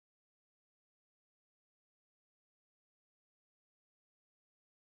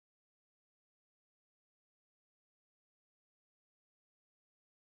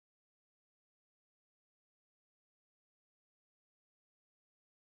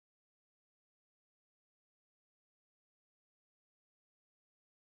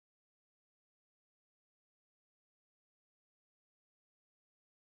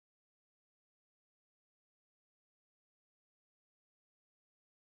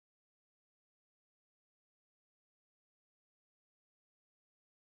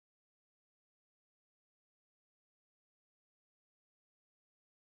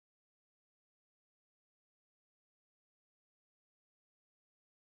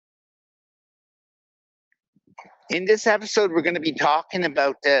In this episode, we're going to be talking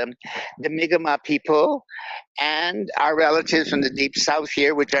about the Mi'kmaq people and our relatives from the deep south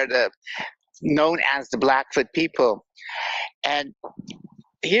here, which are known as the Blackfoot people. And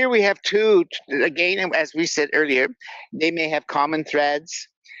here we have two, again, as we said earlier, they may have common threads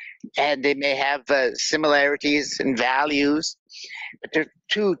and they may have similarities and values, but they're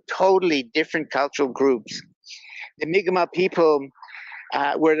two totally different cultural groups. The Mi'kmaq people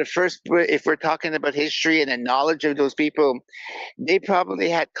were the first, if we're talking about history and the knowledge of those people, they probably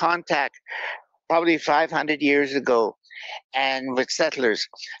had contact probably 500 years ago and with settlers.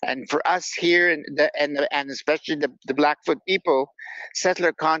 And for us here and especially the Blackfoot people,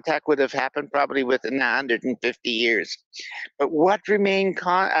 settler contact would have happened probably within 150 years. But what remained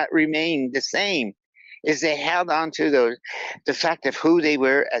the same is they held on to the fact of who they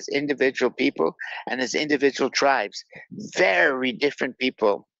were as individual people and as individual tribes. Very different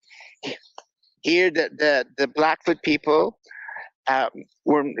people. Here, the Blackfoot people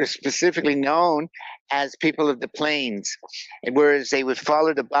were specifically known as people of the plains, and whereas they would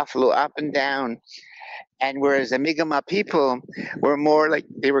follow the buffalo up and down, and whereas the Mi'kmaq people were more like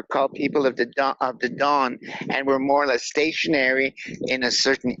they were called people of the dawn, and were more or less stationary in a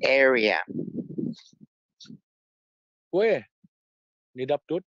certain area. Kwe, ni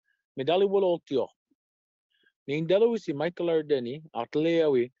daptut, medali wolotio. Ni dalawi si Michael Denny,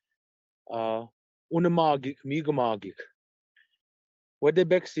 atleawi, unamagik, migamagik. Wede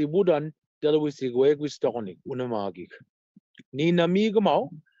bek si budan, dalawi si gwegwistonic, unamagik. Ni na migamau,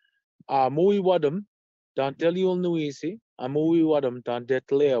 mui wadam, dan teliul nuisi, mui wadam dan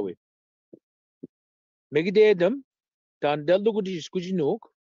detleawi. Megidedam, dan delugudis kujinuk,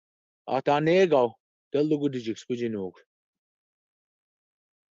 dan egau.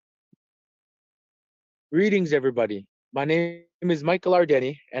 Greetings, everybody. My name is Michael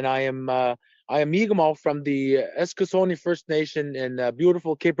Denny, and I am Mi'kmaq from the Eskasoni First Nation in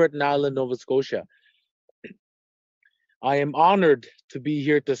beautiful Cape Breton Island, Nova Scotia. I am honored to be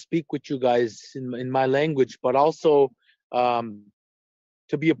here to speak with you guys in my language, but also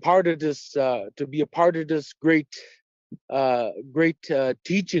to be a part of this great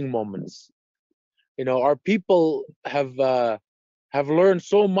teaching moments. You know, our people have learned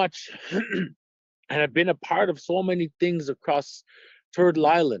so much and have been a part of so many things across Turtle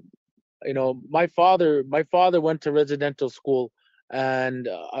Island. You know, my father went to residential school, and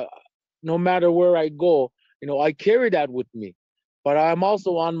no matter where I go, you know, I carry that with me. But I'm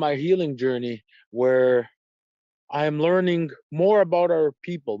also on my healing journey where I am learning more about our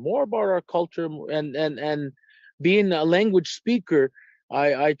people, more about our culture, and being a language speaker.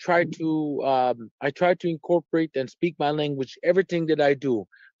 I try to incorporate and speak my language, everything that I do,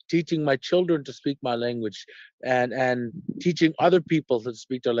 teaching my children to speak my language and teaching other people to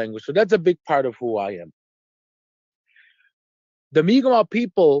speak their language. So that's a big part of who I am. The Mi'kmaq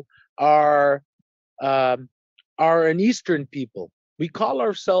people are an Eastern people. We call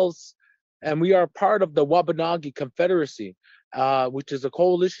ourselves, and we are part of the Wabanaki confederacy, which is a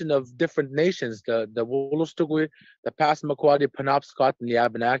coalition of different nations, the Wolustugui, the Passamaquoddy, Penobscot, and the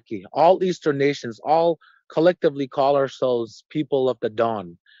Abenaki. All Eastern nations, all collectively call ourselves people of the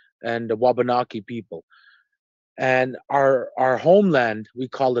dawn and the Wabanaki people. And our homeland, we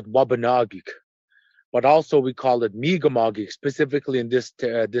call it Wabanaki, but also we call it Mi'kmaq, specifically in this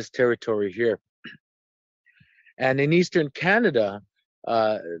territory here. And in Eastern Canada,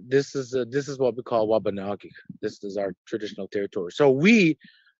 this is what we call Wabanaki. This is our traditional territory. So we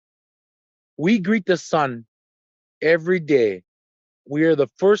greet the sun every day. We are the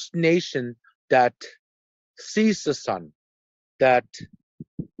first nation that sees the sun, that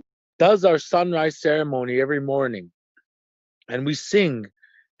does our sunrise ceremony every morning, and we sing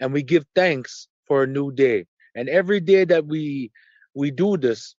and we give thanks for a new day. And every day that we do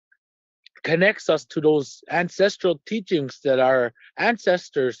this connects us to those ancestral teachings that our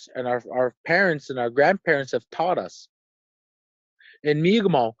ancestors and our parents and our grandparents have taught us. In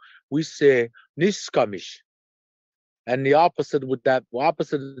Mi'kmaq, we say niskamish, and the opposite of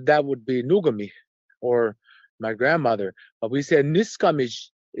that would be nugami, or my grandmother. But we say niskamish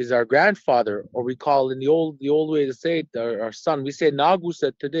is our grandfather, or we call in the old way to say it, our son. We say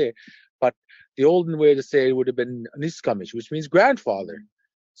nagusa today, but the olden way to say it would have been niskamish, which means grandfather.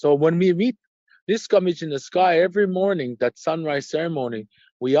 So when we meet Niskamish in the sky every morning, that sunrise ceremony,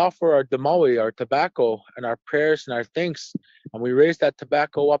 we offer our damawi, our tobacco, and our prayers and our thanks, and we raise that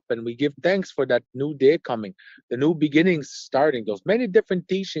tobacco up and we give thanks for that new day coming, the new beginnings starting, those many different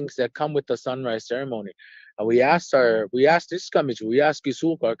teachings that come with the sunrise ceremony. And we ask Niskamish, we ask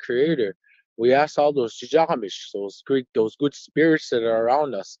Isulk, our creator, we ask all those Chijakamish, those good spirits that are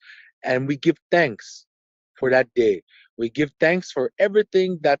around us, and we give thanks for that day. We give thanks for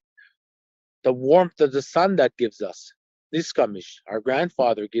everything that the warmth of the sun that gives us. Niskamish, our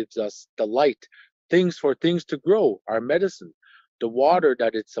grandfather, gives us the light, things for things to grow, our medicine, the water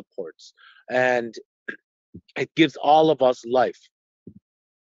that it supports, and it gives all of us life.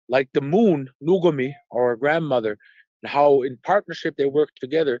 Like the moon, Nugami, our grandmother, and how in partnership they work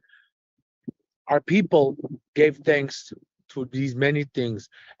together, our people gave thanks to these many things.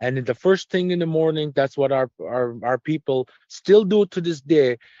 And in the first thing in the morning, that's what our people still do to this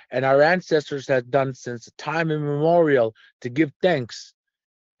day, and our ancestors have done since time immemorial, to give thanks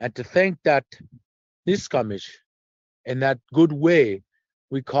and to thank that Niskamish in that good way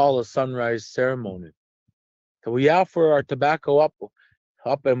we call a sunrise ceremony. So we offer our tobacco up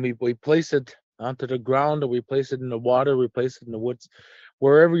and we place it onto the ground, or we place it in the water, we place it in the woods,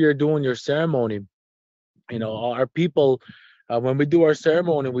 wherever you're doing your ceremony. You know, our people, when we do our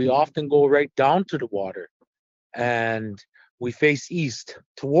ceremony, we often go right down to the water, and we face east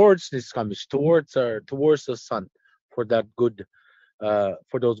towards Niskamish, towards the sun, for that good,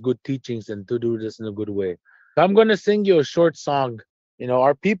 for those good teachings, and to do this in a good way. So I'm gonna sing you a short song. You know,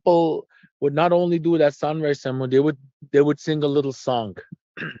 our people would not only do that sunrise ceremony, they would sing a little song.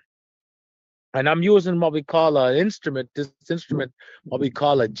 And I'm using what we call an instrument. This instrument, what we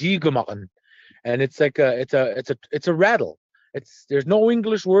call a jigamakan, and it's like it's a rattle. There's no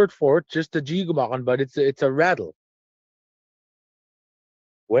English word for it, just a jigamakan, but it's a rattle.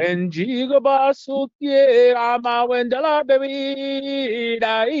 When jigabasut ye ama when dala baby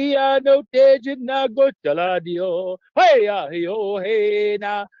da iya no tejid na gotala dio hey ya yo hey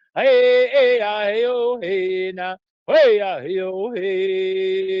na hey ya yo hey na hey ya yo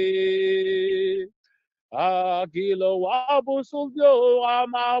hey. Akilo wabusul yo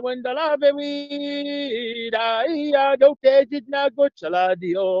ama when dala baby da iya no tejid na gotala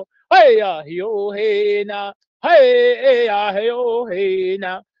dio hey ya yo hey na hey ya yo hey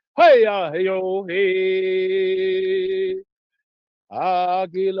na hey ya yo hey.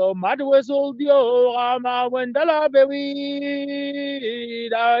 Agilo madwesul dio ama wendala bewi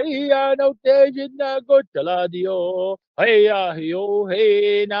da iya no tejid na gotala dio hey ya yo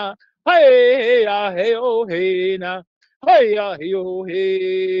hey na hey ya yo hey na hey ya yo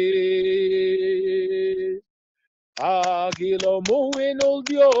hey. Agilo muinul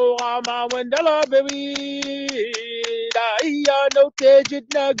dio ama wendala bewi da iya no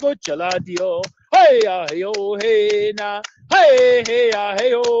tejid na gotala dio hey ya yo hey na hey ya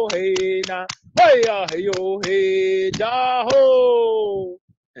hey oh hey na hey ya hey oh hey da ho.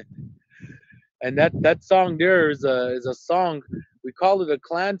 And that song there is a song, we call it a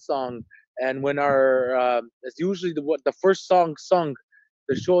clan song. And when it's usually the first song sung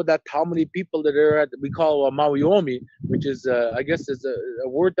to show that how many people that are at, we call a mawiomi, which is I guess is a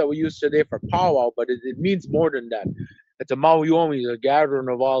word that we use today for powwow, but it means more than that. It's a mawiomi, a gathering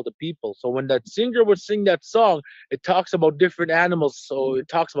of all the people. So when that singer would sing that song, it talks about different animals, so it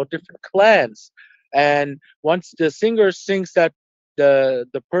talks about different clans. And once the singer sings that, the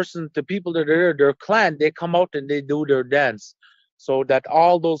people that are there, their clan, they come out and they do their dance, so that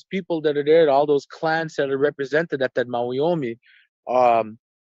all those people that are there, all those clans that are represented at that mawiomi, um,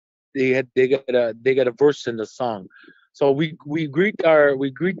 they get a verse in the song. So we greet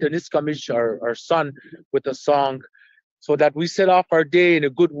the Niskamish, our son, with a song, so that we set off our day in a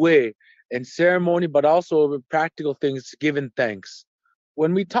good way, in ceremony, but also with practical things, giving thanks.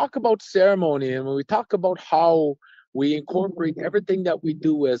 When we talk about ceremony, and when we talk about how we incorporate everything that we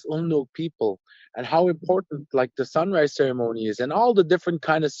do as Ulnu people, and how important like the sunrise ceremony is, and all the different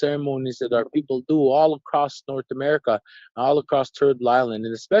kind of ceremonies that our people do all across North America, all across Turtle Island,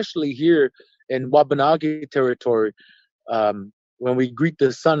 and especially here in Wabanaki territory, when we greet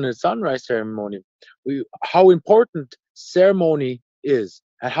the sun and sunrise ceremony, how important ceremony is,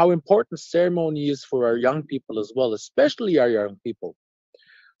 and how important ceremony is for our young people as well, especially our young people.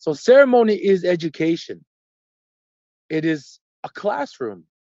 So ceremony is education. It is a classroom.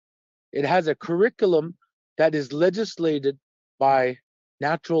 It has a curriculum that is legislated by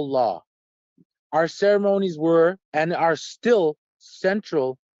natural law. Our ceremonies were and are still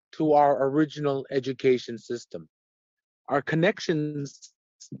central to our original education system. Our connections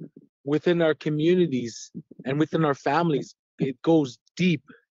within our communities and within our families, it goes deep,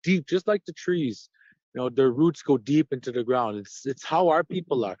 deep, just like the trees. You know, their roots go deep into the ground. It's how our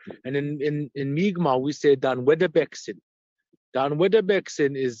people are. And in Mi'kmaq, we say Dan Wedabeksin. Dan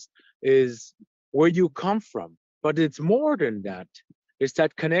Wedabeksin is where you come from. But it's more than that. It's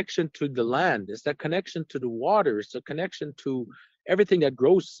that connection to the land. It's that connection to the water. It's the connection to everything that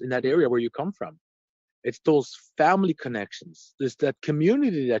grows in that area where you come from. It's those family connections. It's that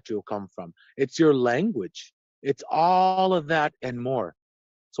community that you'll come from. It's your language. It's all of that and more.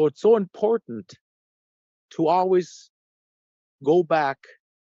 So it's so important to always go back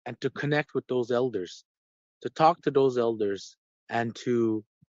and to connect with those elders, to talk to those elders, and to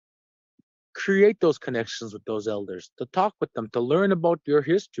create those connections with those elders, to talk with them, to learn about your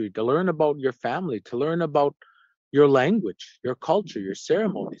history, to learn about your family, to learn about your language, your culture, your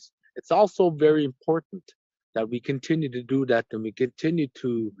ceremonies. It's also very important that we continue to do that and we continue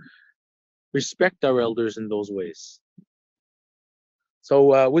to respect our elders in those ways.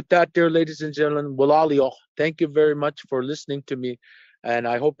 So with that, dear ladies and gentlemen, Walalio, thank you very much for listening to me. And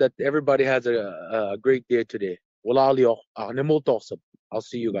I hope that everybody has a great day today. Walalio, I'll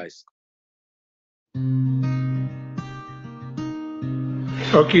see you guys.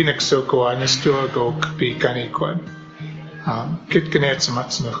 Oki nagsukuan nistuwa go kanikwan. Kit kanet sa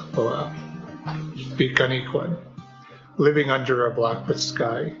matsnuk po kanikwan. Living under a blackwood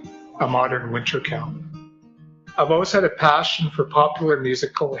sky, a modern winter count. I've always had a passion for popular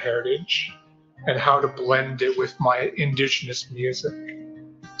musical heritage and how to blend it with my Indigenous music.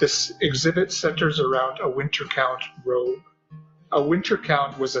 This exhibit centers around a winter count robe. A winter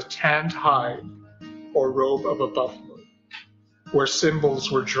count was a tanned hide or robe of a buffalo, where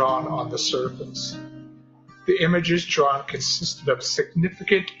symbols were drawn on the surface. The images drawn consisted of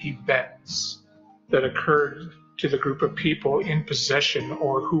significant events that occurred to the group of people in possession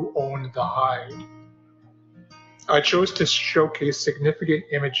or who owned the hide. I chose to showcase significant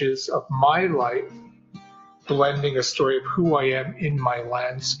images of my life, blending a story of who I am in my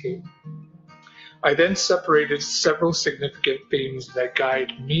landscape. I then separated several significant themes that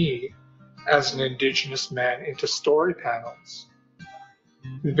guide me as an Indigenous man into story panels.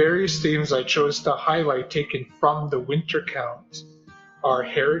 The various themes I chose to highlight taken from the winter count are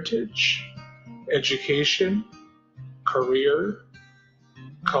heritage, education, career,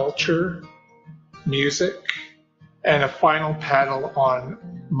 culture, music, and a final panel on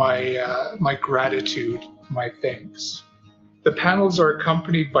my gratitude, my thanks. The panels are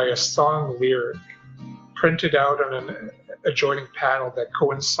accompanied by a song lyric printed out on an adjoining panel that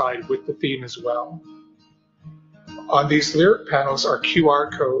coincide with the theme as well. On these lyric panels are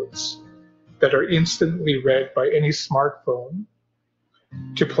QR codes that are instantly read by any smartphone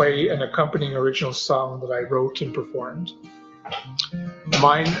to play an accompanying original song that I wrote and performed.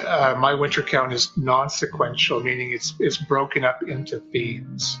 My winter count is non-sequential, meaning it's broken up into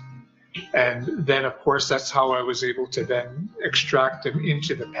themes. And then, of course, that's how I was able to then extract them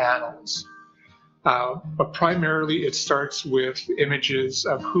into the panels. But primarily, it starts with images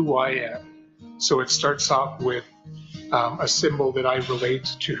of who I am. So it starts off with a symbol that I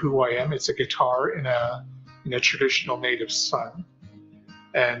relate to who I am. It's a guitar in a traditional native sun.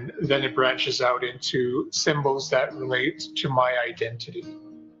 And then it branches out into symbols that relate to my identity.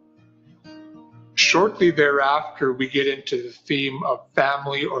 Shortly thereafter, we get into the theme of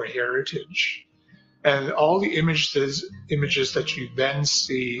family or heritage. And all the images that you then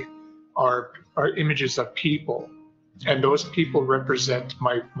see are images of people. And those people represent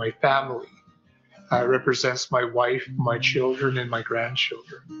my family, represents my wife, my children, and my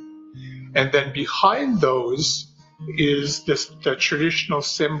grandchildren. And then behind those is the traditional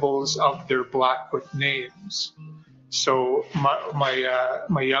symbols of their Blackfoot names. So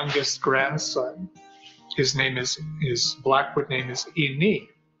my youngest grandson, his Blackfoot name is Ini,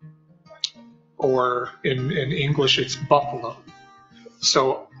 or in English it's buffalo.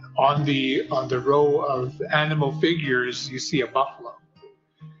 So on the row of animal figures you see a buffalo.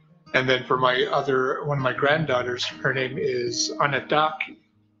 And then for one of my granddaughters, her name is Abenaki.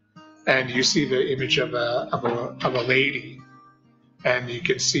 And you see the image of a lady, and you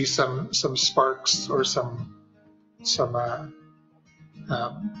can see some sparks or some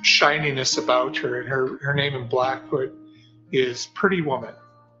shininess about her. And her name in Blackfoot is Pretty Woman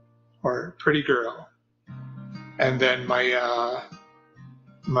or Pretty Girl. And then my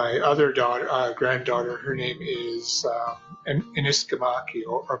other granddaughter, her name is an Eskasoni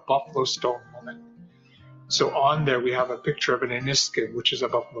or Buffalo Stone Woman. So on there we have a picture of an Aniskin, which is a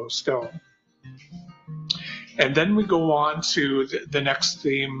buffalo stone. And then we go on to the next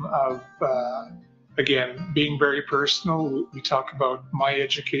theme of, again, being very personal. We talk about my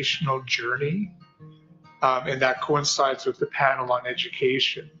educational journey, and that coincides with the panel on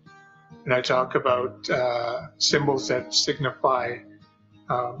education. And I talk about symbols that signify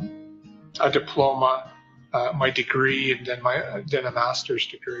a diploma, my degree, and then a master's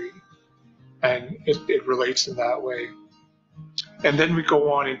degree. And it relates in that way. And then we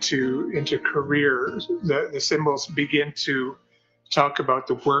go on into career. The symbols begin to talk about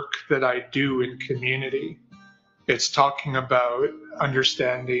the work that I do in community. It's talking about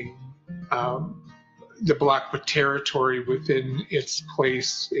understanding the Blackfoot territory within its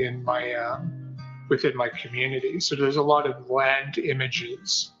place in my within my community. So there's a lot of land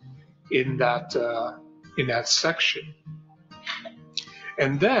images in that section.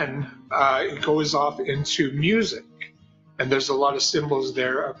 And then it goes off into music, and there's a lot of symbols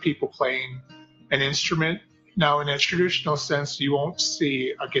there of people playing an instrument. Now, in a traditional sense, you won't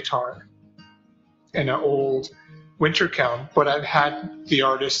see a guitar in an old winter count, but I've had the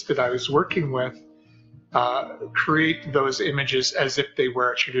artists that I was working with create those images as if they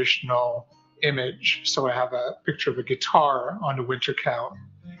were a traditional image. So I have a picture of a guitar on a winter count,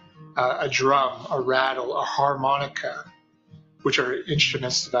 a drum, a rattle, a harmonica, which are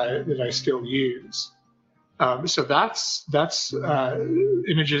instruments that I still use. So that's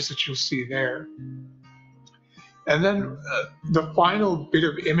images that you'll see there. And then the final bit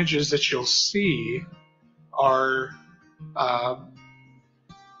of images that you'll see are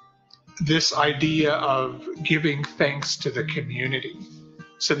this idea of giving thanks to the community.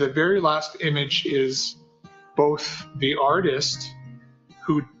 So the very last image is both the artist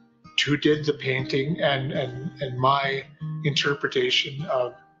who did the painting and my interpretation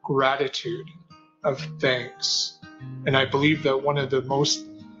of gratitude, of thanks. And I believe that one of the most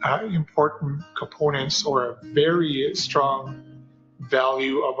important components, or a very strong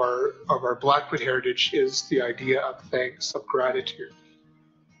value of our Blackfoot heritage, is the idea of thanks, of gratitude,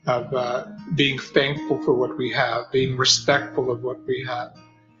 of being thankful for what we have, being respectful of what we have.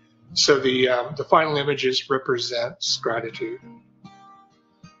 So the final images represents gratitude.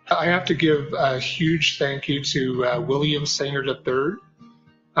 I have to give a huge thank you to William Sanger III,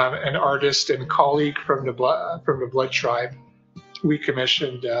 an artist and colleague from the Blood Tribe. We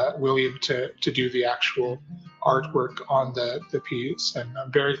commissioned William to do the actual artwork on the piece, and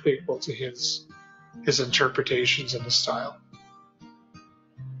I'm very thankful to his interpretations and his style.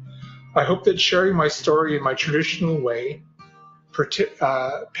 I hope that sharing my story in my traditional way,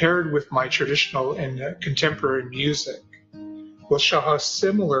 paired with my traditional and contemporary music, will show how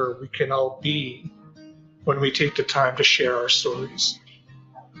similar we can all be when we take the time to share our stories.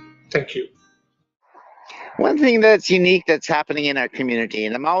 Thank you. One thing that's unique that's happening in our community,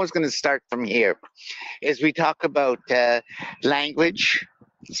 and I'm always going to start from here, is we talk about language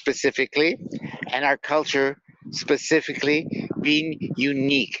specifically and our culture specifically being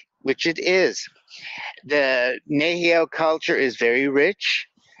unique, which it is. The Nehiel culture is very rich,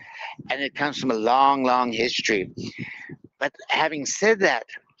 and it comes from a long, long history. But having said that,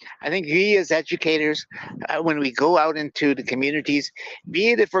 I think we as educators, when we go out into the communities,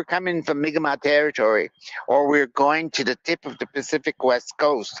 be it if we're coming from Mi'kmaq territory or we're going to the tip of the Pacific West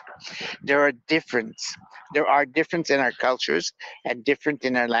Coast, there are differences in our cultures and different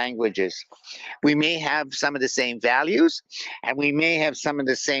in our languages. We may have some of the same values, and we may have some of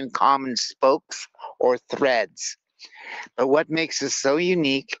the same common spokes or threads. But what makes us so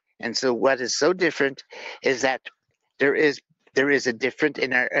unique, and so what is so different, is that there is a difference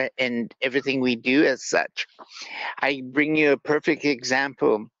in everything we do as such. I bring you a perfect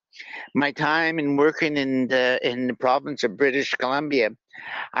example. My time in working in the province of British Columbia,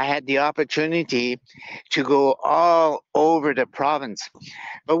 I had the opportunity to go all over the province.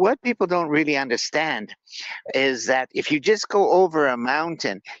 But what people don't really understand is that if you just go over a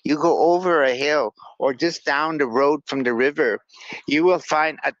mountain, you go over a hill, or just down the road from the river, you will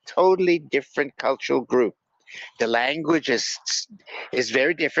find a totally different cultural group. The language is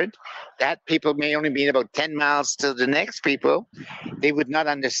very different. That people may only be about 10 miles to the next people. They would not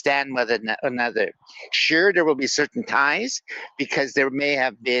understand one another. Sure, there will be certain ties because there may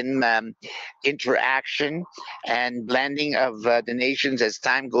have been interaction and blending of the nations as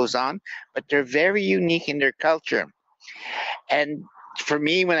time goes on, but they're very unique in their culture. And for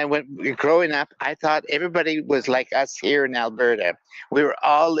me, when I went growing up, I thought everybody was like us here in Alberta. We were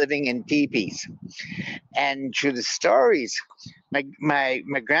all living in teepees. And through the stories, my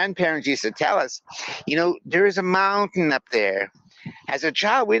grandparents used to tell us, there is a mountain up there. As a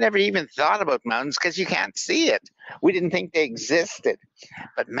child, we never even thought about mountains because you can't see it. We didn't think they existed.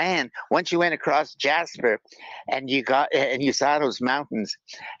 But man, once you went across Jasper and you saw those mountains,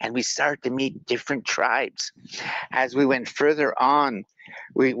 and we started to meet different tribes. As we went further on,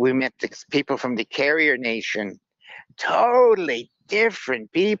 we met the people from the Carrier Nation, totally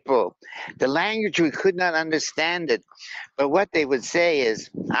different people. The language, we could not understand it. But what they would say is,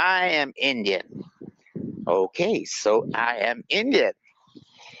 I am Indian. Okay, so I am Indian.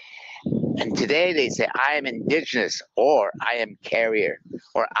 And today they say, I am Indigenous, or I am Carrier,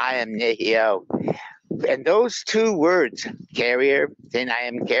 or I am Nehiel. And those two words, carrier, then I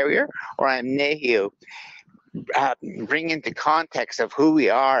am carrier, or I am nehio, bring into context of who we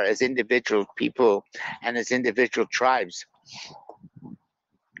are as individual people and as individual tribes.